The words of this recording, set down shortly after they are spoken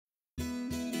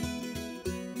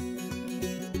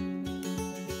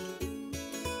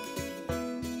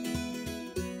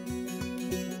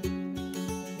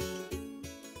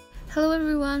Hello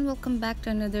everyone, welcome back to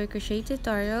another crochet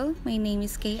tutorial. My name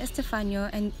is Kay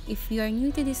Estefano, and if you are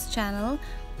new to this channel,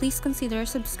 please consider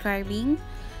subscribing.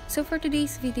 So for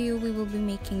today's video, we will be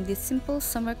making this simple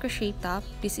summer crochet top.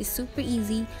 This is super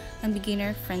easy and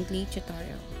beginner friendly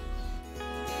tutorial.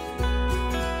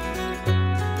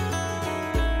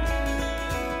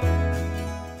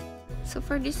 So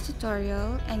for this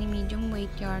tutorial, any medium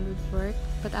weight yarn would work,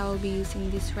 but I will be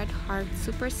using this Red Heart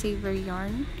Super Saver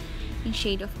yarn in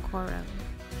shade of coral.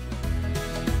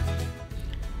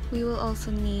 We will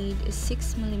also need a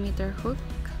 6mm hook,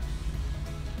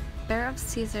 pair of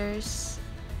scissors,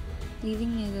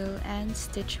 weaving needle, and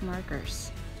stitch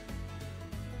markers.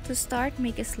 To start,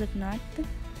 make a slip knot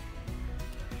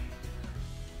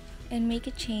and make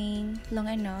a chain long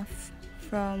enough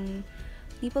from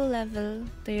nipple level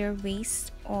to your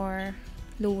waist or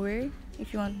lower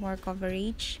if you want more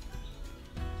coverage.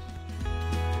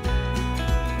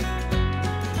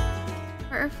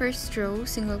 For our first row,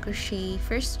 single crochet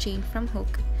first chain from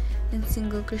hook, then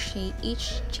single crochet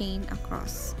each chain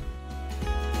across.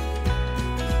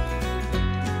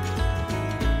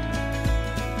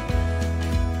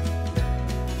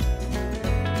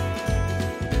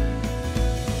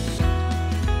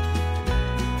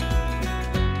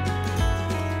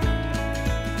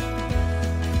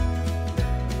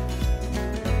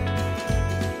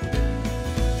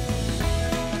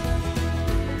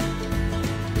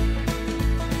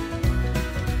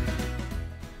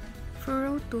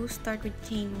 Start with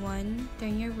chain 1,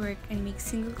 turn your work and make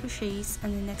single crochets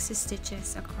on the next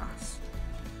stitches across.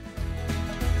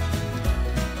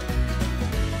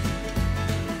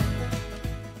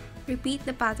 Repeat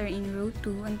the pattern in row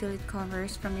 2 until it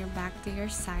covers from your back to your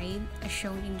side as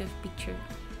shown in the picture.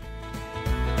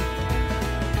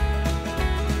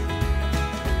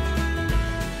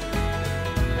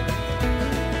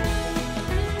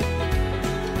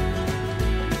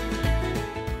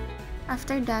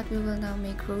 After that, we will now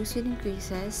make rows with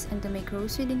increases, and to make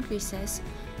rows with increases,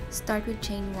 start with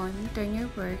chain 1, turn your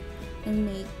work, and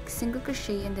make single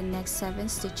crochet in the next 7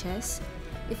 stitches.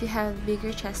 If you have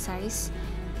bigger chest size,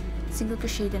 single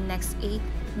crochet the next 8,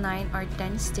 9, or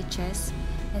 10 stitches,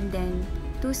 and then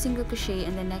 2 single crochet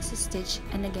in the next stitch,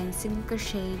 and again single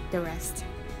crochet the rest.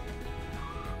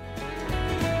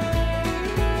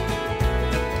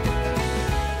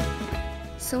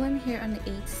 So I'm here on the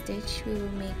 8th stitch, we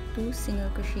will make 2 single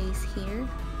crochets here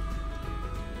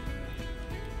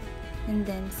and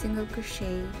then single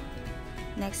crochet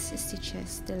next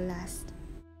stitches the last.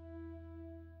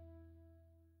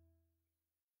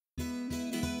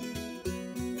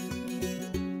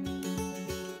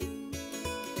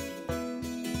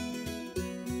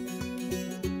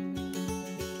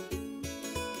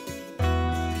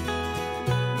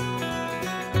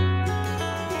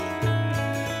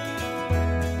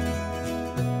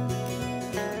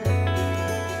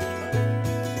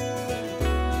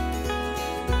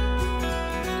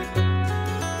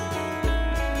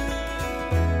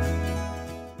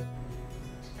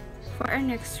 For our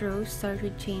next row, start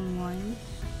with chain 1,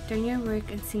 turn your work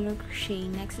and single crochet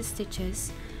next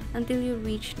stitches until you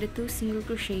reach the 2 single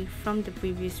crochet from the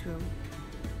previous row.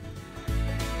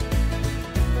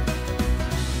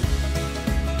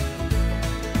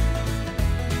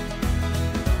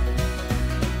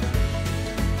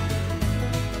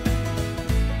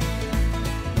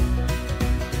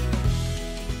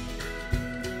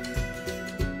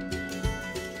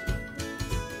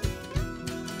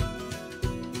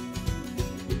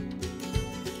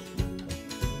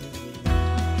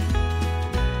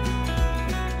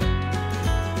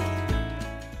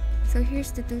 So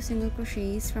here's the 2 single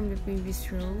crochets from the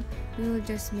previous row. We will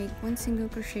just make 1 single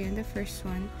crochet on the first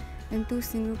one and 2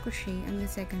 single crochet on the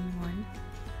second one,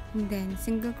 and then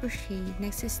single crochet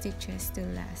next stitches till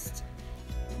last.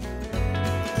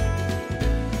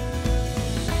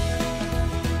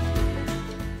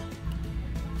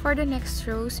 For the next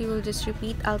rows, we will just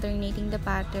repeat alternating the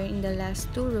pattern in the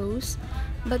last 2 rows,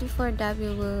 but before that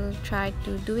we will try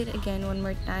to do it again one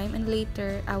more time, and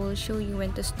later I will show you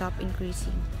when to stop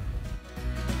increasing.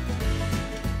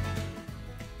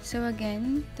 So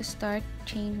again, to start,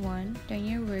 chain 1, turn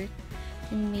your work,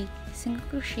 and make single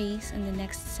crochets on the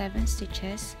next 7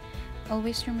 stitches.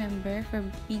 Always remember, for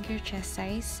bigger chest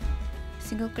size,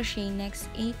 single crochet next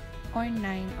 8 or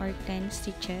 9 or 10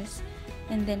 stitches,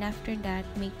 and then after that,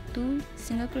 make 2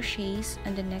 single crochets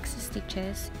on the next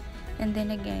stitches, and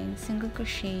then again single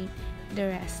crochet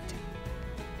the rest.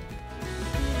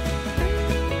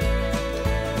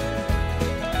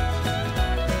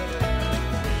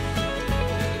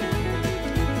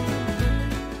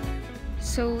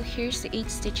 So here's the 8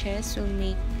 stitches. We'll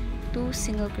make 2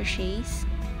 single crochets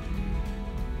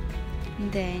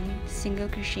then single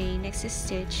crochet next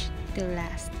stitch till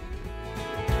last.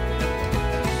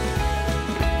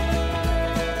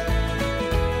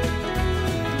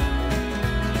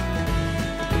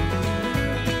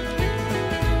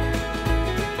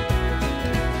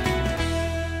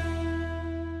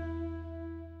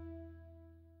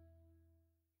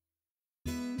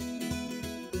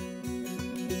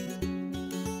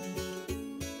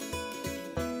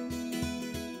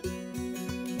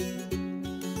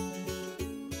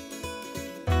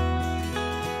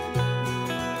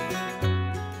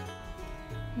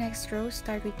 Next row,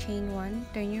 start with chain 1,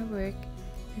 turn your work,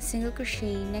 and single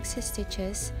crochet next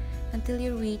stitches until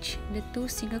you reach the 2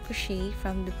 single crochet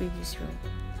from the previous row.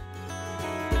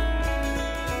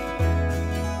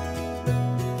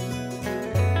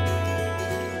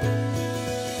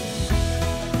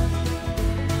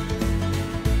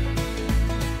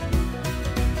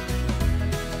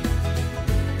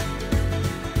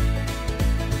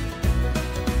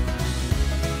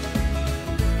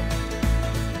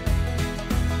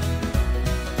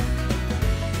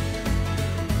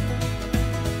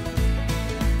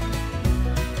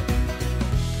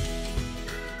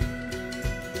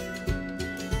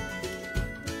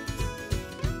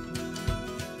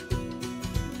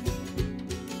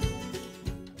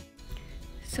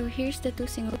 So here's the 2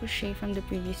 single crochet from the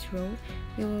previous row.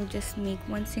 We will just make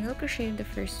 1 single crochet in the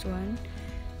first one,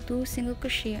 2 single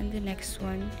crochet on the next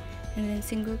one, and then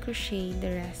single crochet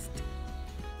the rest.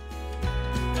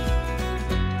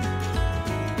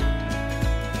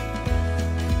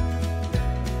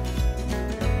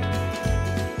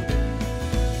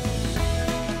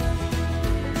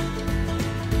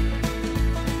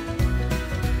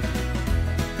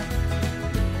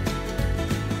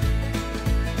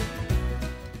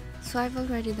 So I've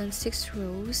already done 6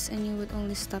 rows, and you would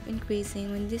only stop increasing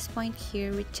when this point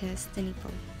here reaches the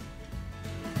nipple.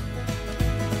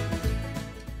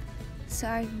 So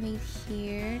I've made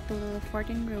here a total of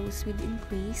 14 rows with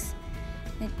increase,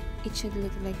 and it should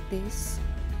look like this.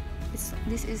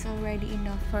 This is already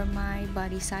enough for my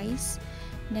body size.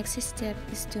 Next step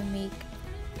is to make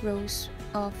rows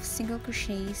of single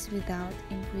crochets without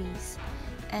increase,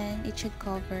 and it should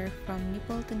cover from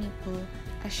nipple to nipple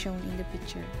as shown in the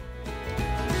picture.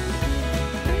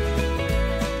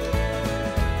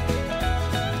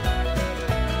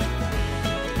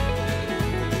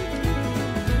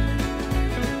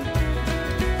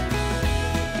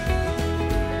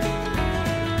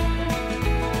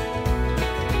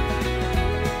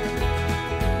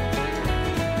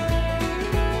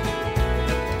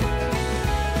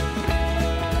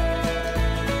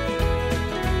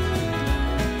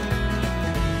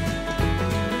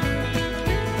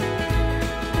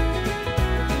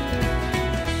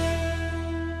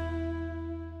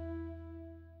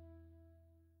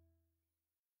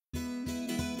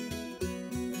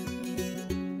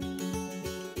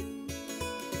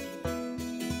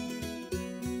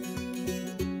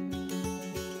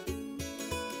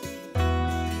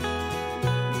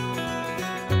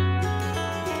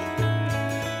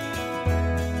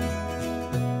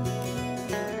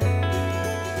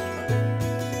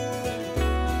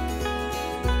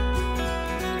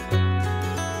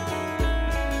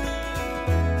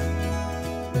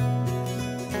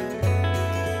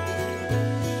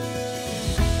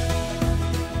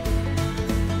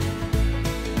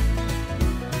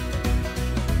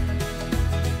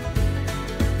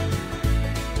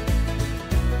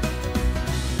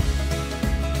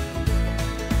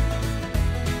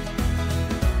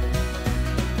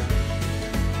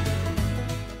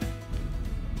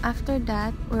 After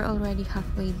that, we're already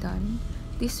halfway done.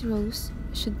 These rows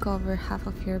should cover half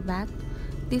of your back.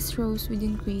 These rows with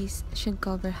increase should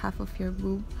cover half of your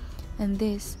boob, and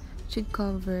this should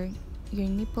cover your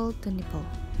nipple to nipple.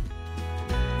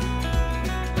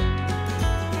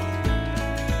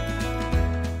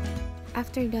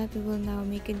 After that, we will now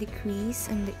make a decrease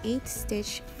on the 8th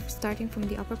stitch starting from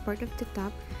the upper part of the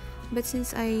top, but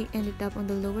since I ended up on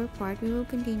the lower part, we will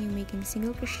continue making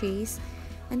single crochets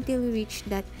until we reach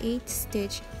that 8th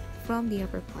stitch from the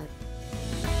upper part.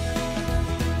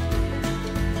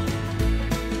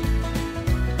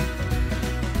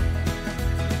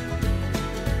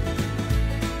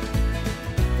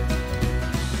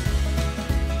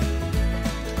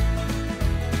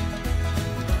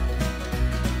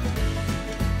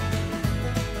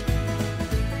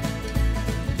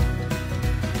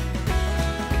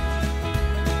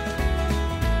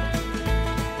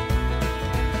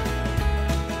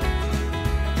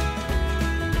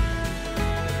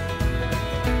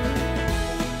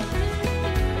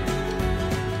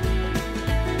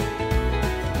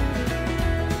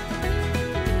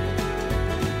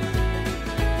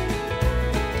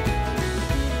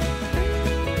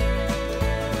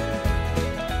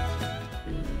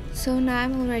 So now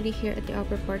I'm already here at the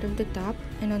upper part of the top,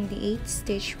 and on the 8th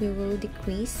stitch we will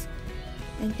decrease,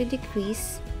 and to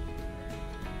decrease,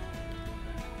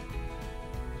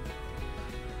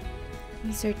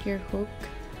 insert your hook,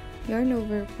 yarn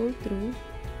over, pull through,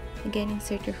 again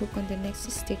insert your hook on the next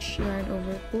stitch, yarn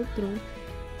over, pull through,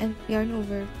 and yarn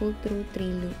over, pull through 3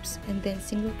 loops, and then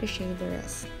single crochet the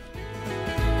rest.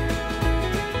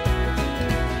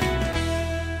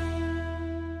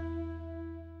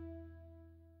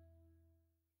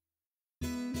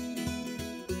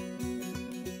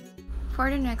 For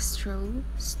the next row,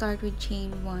 start with chain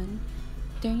 1,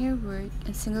 turn your work,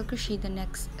 and single crochet the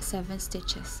next 7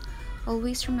 stitches.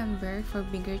 Always remember, for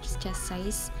bigger chest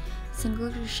size, single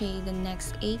crochet the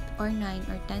next 8 or 9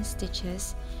 or 10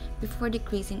 stitches before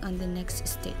decreasing on the next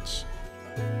stitch.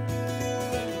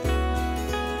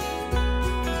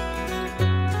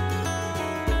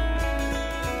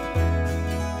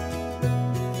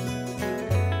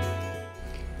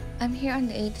 I'm here on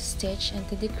the 8th stitch, and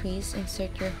to decrease,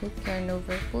 insert your hook, yarn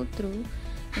over, pull through,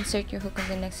 insert your hook on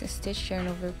the next stitch, yarn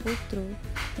over, pull through,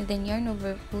 and then yarn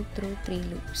over, pull through 3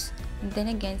 loops, and then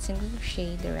again single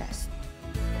crochet the rest.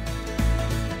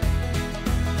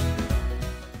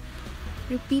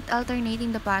 Repeat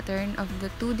alternating the pattern of the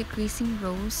 2 decreasing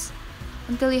rows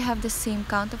until you have the same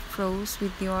count of rows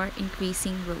with your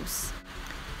increasing rows.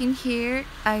 In here,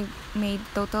 I made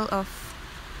a total of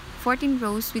 14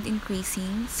 rows with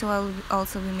increasing, so I'll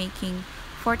also be making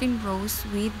 14 rows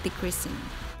with decreasing.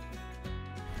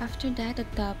 After that, the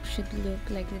top should look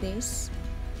like this.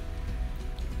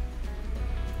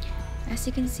 As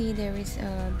you can see, there is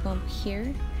a bump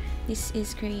here. This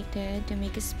is created to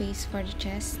make a space for the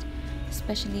chest,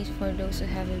 especially for those who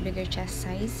have a bigger chest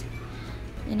size.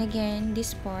 And again,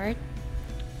 this part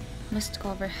must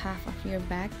cover half of your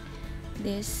back.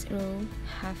 This row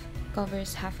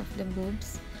covers half of the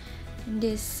boobs. And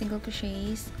this single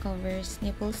crochets covers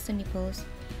nipples to nipples.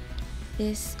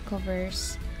 This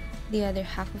covers the other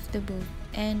half of the boob.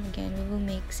 And again, we will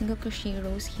make single crochet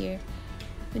rows here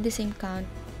with the same count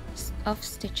of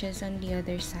stitches on the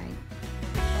other side.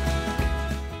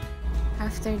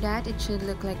 After that, it should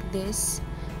look like this.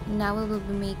 Now we will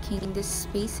be making these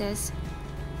spaces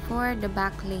for the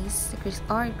back lace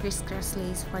or crisscross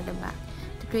lace for the back.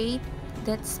 To create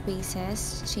that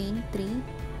spaces, chain 3,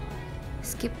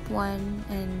 skip 1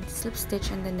 and slip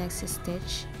stitch on the next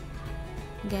stitch.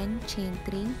 Again, chain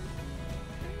 3,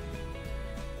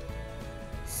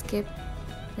 skip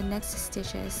the next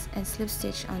stitches and slip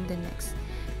stitch on the next.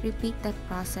 Repeat that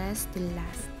process till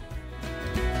last.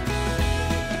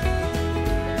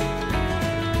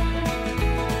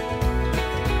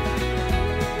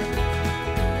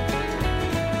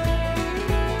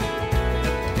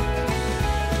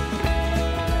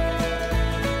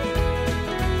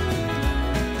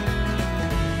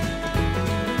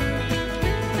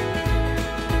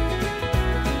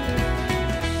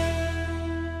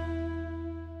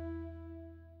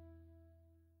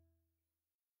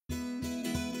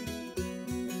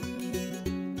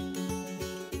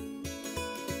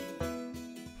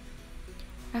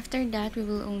 After that, we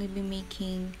will only be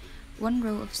making 1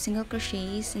 row of single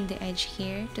crochets in the edge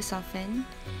here to soften,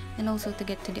 and also to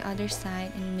get to the other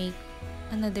side and make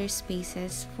another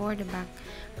spaces for the back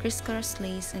crisscross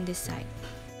lace on this side.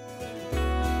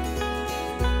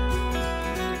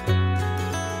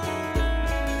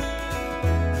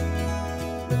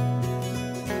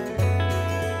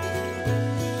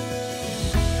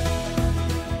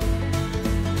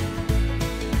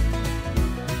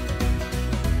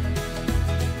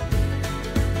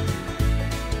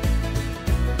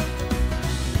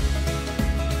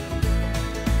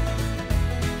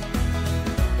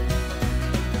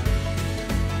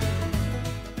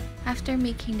 After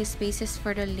making the spaces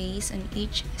for the lace on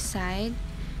each side,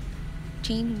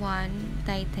 chain 1,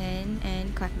 tighten,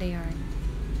 and cut the yarn.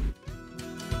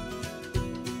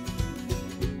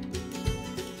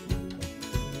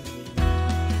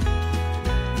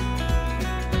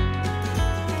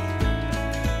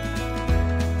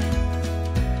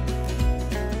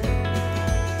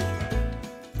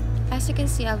 As you can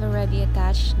see, I've already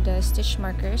attached the stitch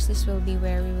markers. This will be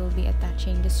where we will be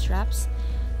attaching the straps.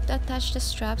 To attach the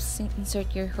straps,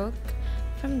 insert your hook.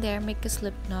 From there, make a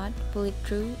slip knot, pull it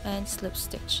through, and slip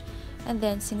stitch, and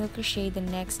then single crochet the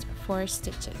next 4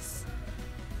 stitches.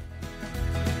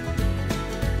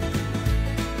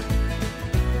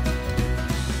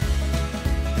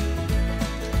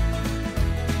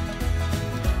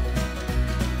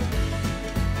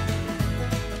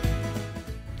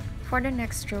 For the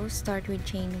next row, start with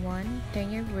chain 1,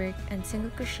 turn your work, and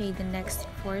single crochet the next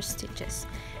 4 stitches.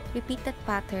 Repeat that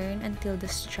pattern until the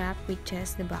strap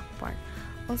reaches the back part.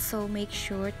 Also, make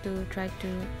sure to try to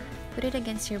put it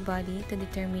against your body to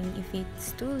determine if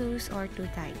it's too loose or too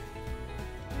tight.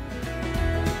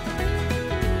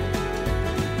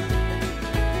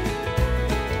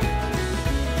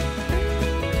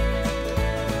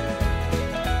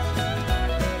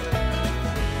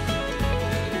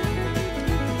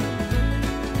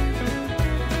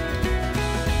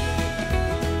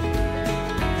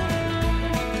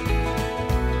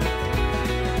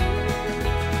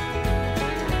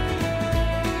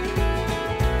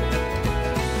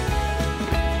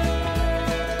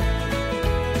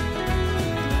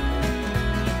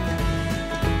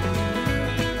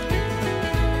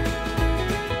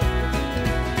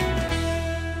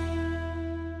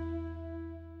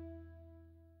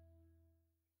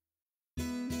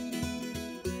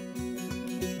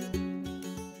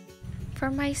 For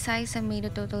my size, I made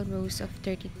a total rows of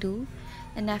 32,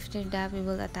 and after that we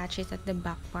will attach it at the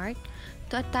back part.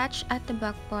 To attach at the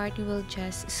back part, you will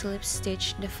just slip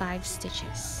stitch the 5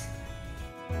 stitches.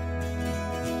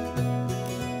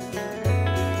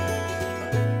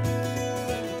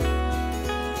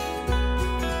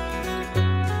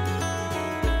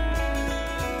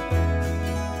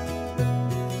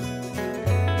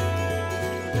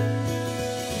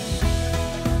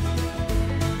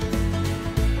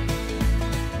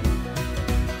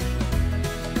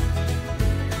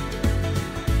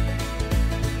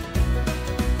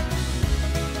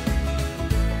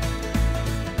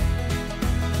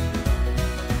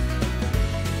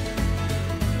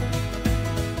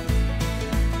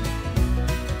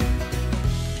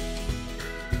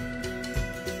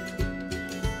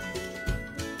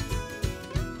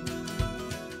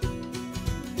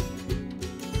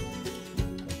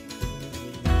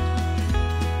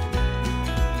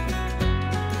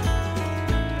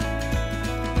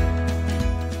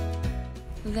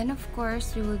 Then of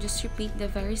course, we will just repeat the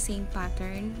very same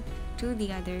pattern to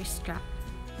the other strap.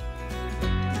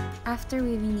 After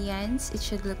weaving the ends, it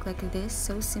should look like this,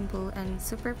 so simple and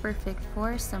super perfect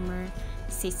for summer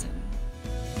season.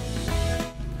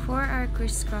 For our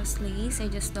crisscross lace, I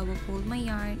just double fold my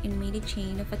yarn and made a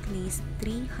chain of at least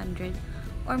 300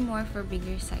 or more for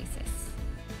bigger sizes.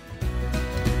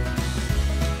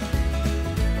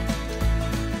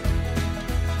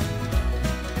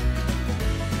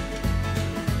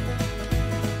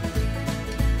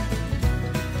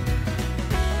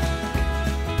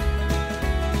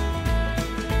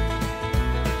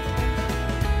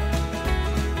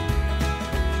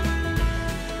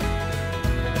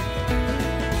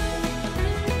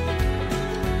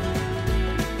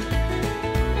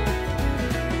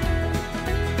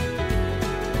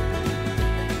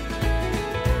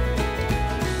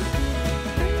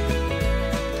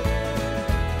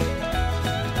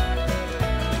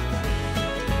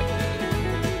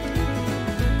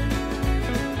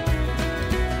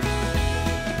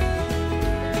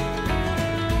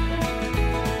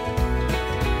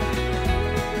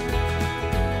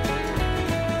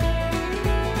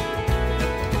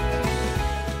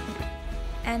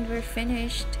 And we're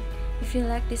finished. If you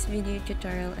like this video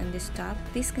tutorial and this top,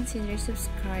 please consider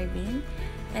subscribing,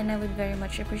 and I would very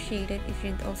much appreciate it if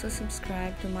you'd also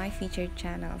subscribe to my featured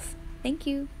channels. Thank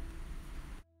you!